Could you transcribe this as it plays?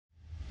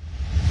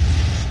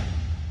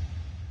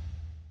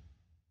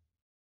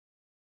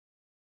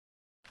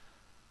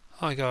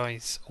Hi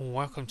guys,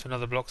 welcome to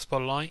another block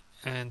spotlight,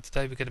 and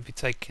today we're going to be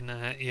taking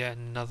yet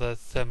another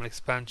thermal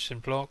expansion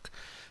block.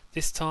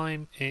 This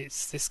time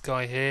it's this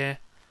guy here,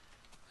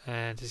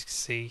 and as you can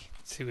see,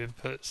 three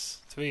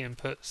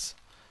inputs.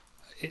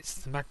 It's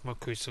the Magma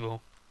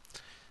Crucible.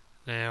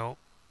 Now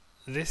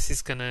this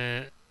is going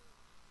to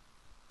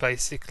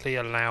basically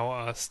allow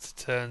us to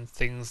turn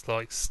things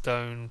like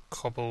stone,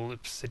 cobble,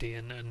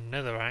 obsidian and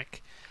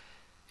netherrack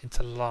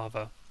into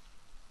lava.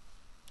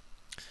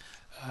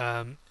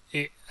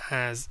 It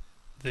has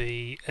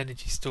the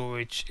energy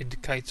storage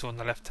indicator on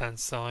the left hand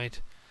side.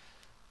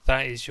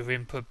 That is your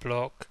input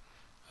block,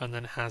 and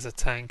then it has a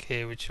tank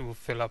here which will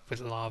fill up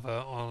with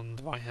lava on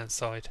the right hand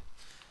side.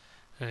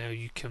 Now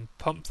you can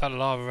pump that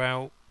lava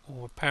out,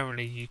 or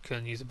apparently you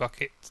can use a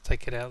bucket to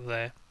take it out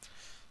there,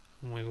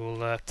 and we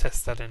will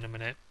test that in a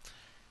minute.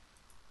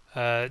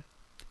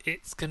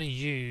 It's going to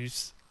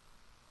use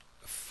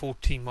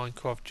 40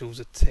 Minecraft joules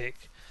a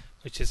tick,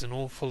 which is an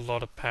awful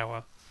lot of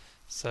power.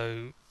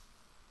 So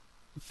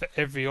for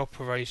every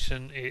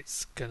operation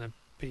it's going to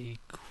be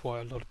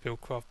quite a lot of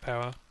buildcraft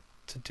power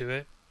to do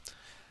it,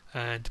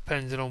 and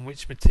depending on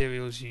which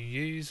materials you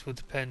use will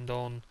depend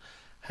on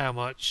how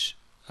much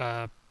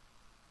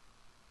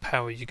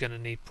power you're going to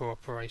need per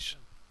operation.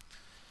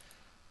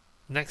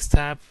 Next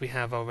tab we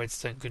have our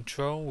redstone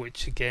control,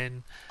 which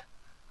again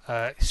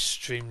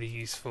extremely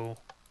useful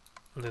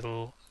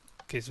little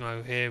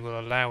gizmo here will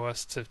allow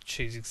us to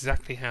choose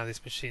exactly how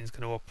this machine is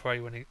going to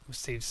operate when it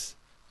receives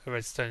a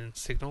redstone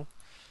signal.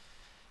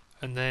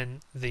 And then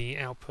the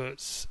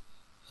outputs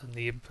and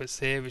the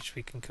inputs here, which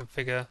we can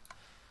configure.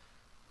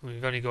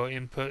 We've only got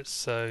inputs,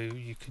 so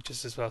you could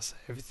just as well set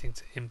everything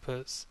to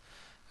inputs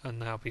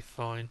and that'll be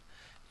fine.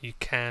 You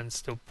can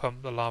still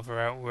pump the lava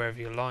out wherever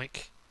you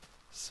like,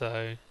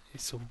 so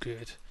it's all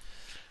good.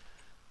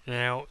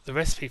 Now the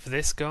recipe for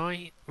this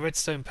guy: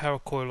 redstone power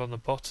coil on the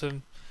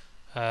bottom.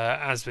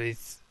 As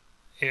with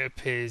it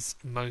appears,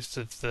 most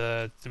of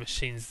the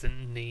machines that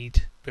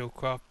need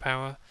buildcraft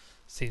power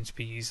seem to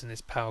be using this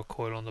power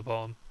coil on the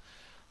bottom.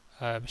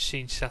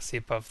 Machine chassis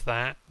above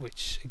that,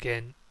 which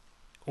again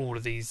all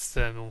of these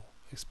thermal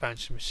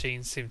expansion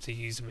machines seem to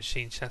use a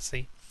machine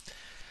chassis.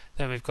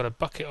 Then we've got a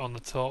bucket on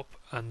the top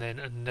and then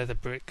another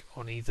brick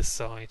on either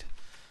side,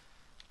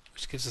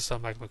 which gives us our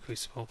Magma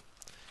Crucible.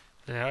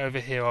 Now over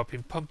here I've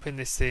been pumping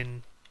this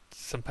in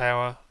some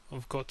power.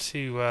 I've got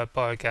two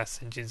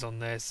biogas engines on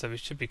there, so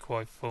it should be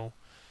quite full,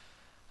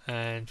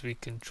 and we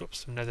can drop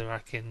some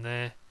netherrack in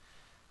there,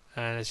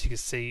 and as you can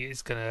see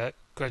it's going to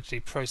gradually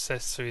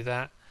process through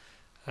that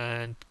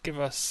and give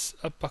us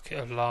a bucket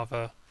of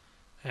lava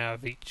out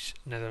of each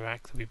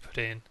netherrack that we put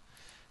in.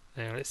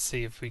 Now let's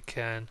see if we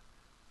can.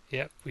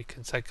 Yep, we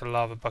can take a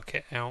lava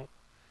bucket out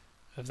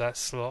of that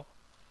slot.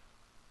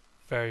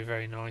 Very,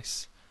 very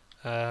nice.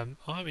 I'm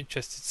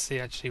interested to see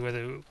actually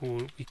whether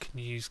we can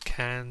use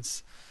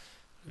cans.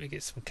 Let me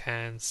get some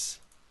cans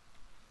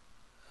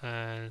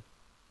and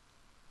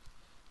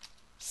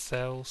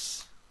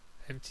cells.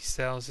 Empty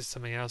cells is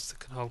something else that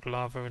can hold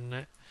lava in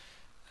it,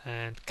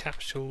 and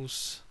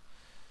capsules.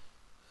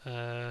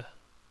 Oil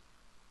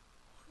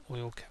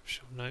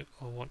capsule. No,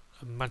 I want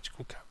a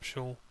magical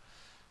capsule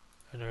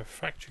and a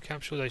refractory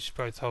capsule. They should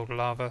both hold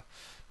lava.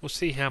 We'll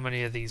see how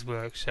many of these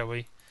work, shall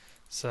we?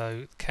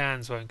 So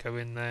cans won't go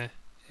in there.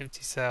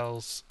 Empty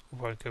cells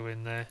won't go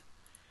in there.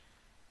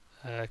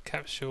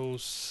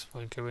 Capsules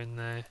won't go in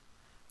there.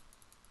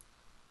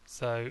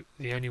 So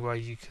the only way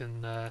you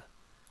can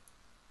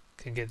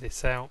get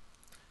this out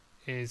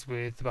is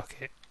with the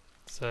bucket.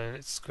 So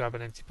let's grab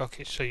an empty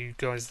bucket, show you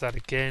guys that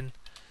again.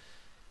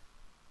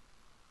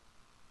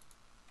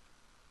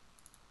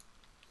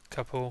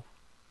 Couple,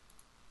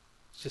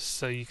 just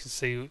so you can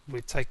see, we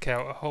take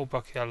out a whole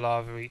bucket of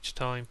lava each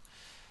time.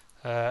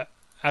 As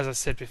I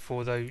said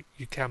before though,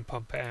 you can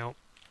pump it out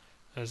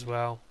as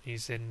well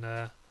using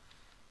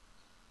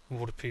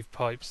waterproof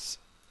pipes,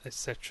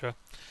 etc.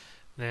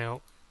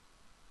 Now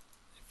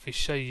if we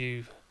show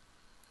you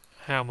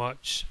how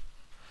much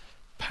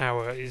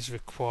power is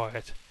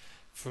required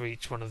for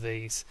each one of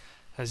these,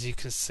 as you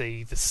can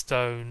see the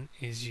stone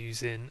is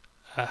using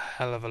a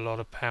hell of a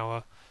lot of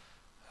power.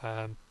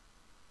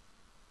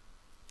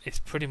 It's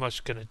pretty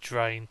much going to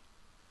drain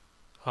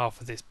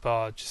half of this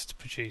bar just to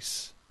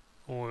produce,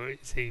 or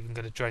it's even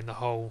going to drain the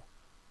whole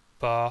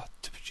bar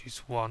to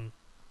produce one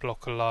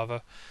block of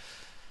lava.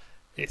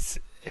 It's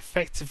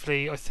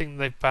effectively, I think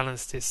they've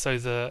balanced it so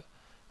that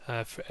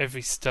for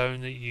every stone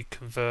that you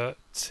convert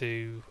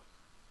to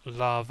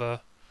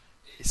lava,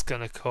 it's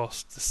going to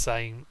cost the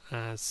same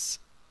as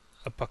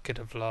a bucket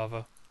of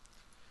lava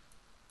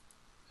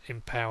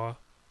in power.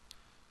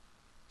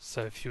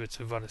 So if you were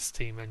to run a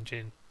steam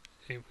engine,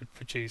 it would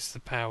produce the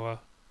power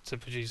to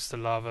produce the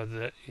lava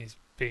that is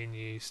being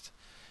used.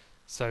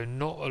 So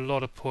not a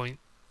lot of point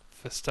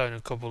for stone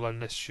and cobble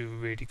unless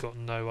you've really got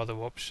no other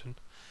option.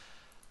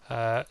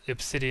 The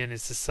obsidian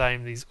is the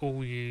same. These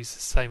all use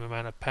the same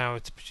amount of power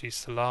to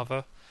produce the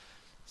lava,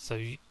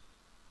 so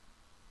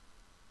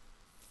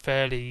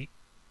fairly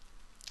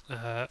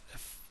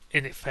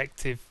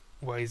ineffective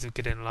ways of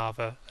getting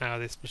lava out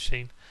of this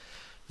machine.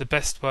 the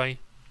best way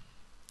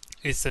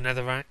is the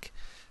netherrack,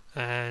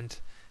 and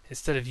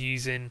instead of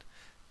using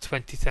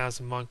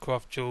 20,000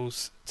 Minecraft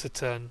joules to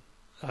turn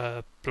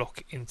a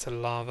block into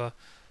lava,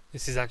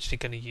 this is actually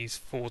going to use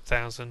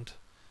 4,000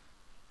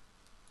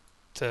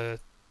 to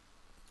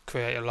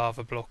create a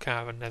lava block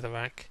out of a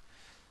netherrack.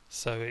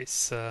 So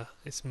it's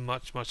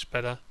much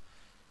better.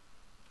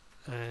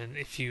 And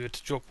if you were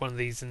to drop one of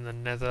these in the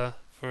nether,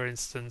 for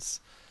instance,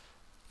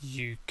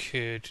 you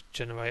could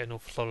generate an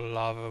awful lot of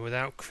lava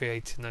without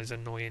creating those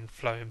annoying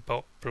flowing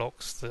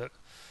blocks that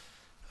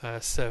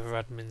server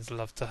admins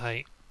love to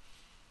hate,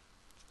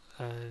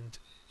 and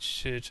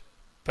should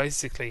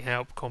basically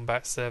help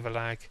combat server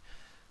lag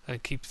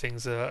and keep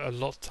things a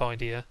lot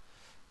tidier,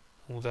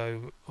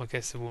 although I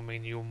guess it will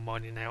mean you're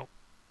mining out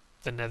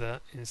the nether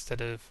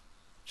instead of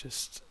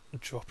just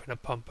dropping a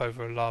pump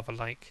over a lava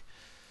lake.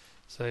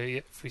 So yeah,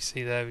 if we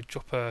see there, we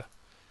drop the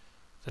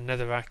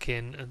netherrack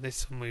in, and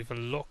this will move a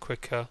lot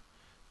quicker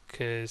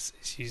because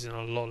it's using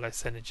a lot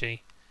less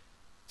energy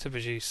to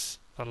produce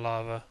the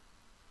lava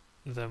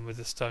than with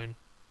the stone,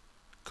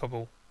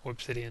 cobble or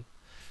obsidian.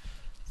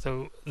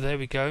 So there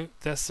we go,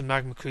 that's the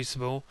Magma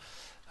Crucible,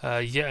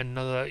 yet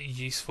another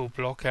useful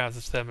block out of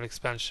the thermal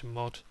expansion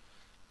mod.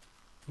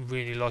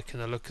 Really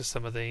liking the look of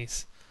some of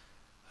these.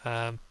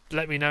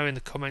 Let me know in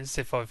the comments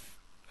if I've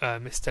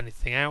missed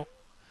anything out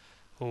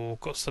or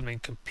got something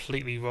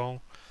completely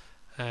wrong,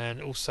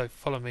 and also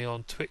follow me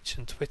on Twitch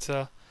and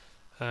Twitter.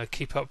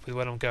 Keep up with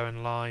when I'm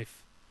going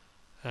live,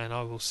 and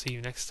I will see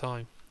you next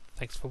time.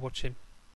 Thanks for watching.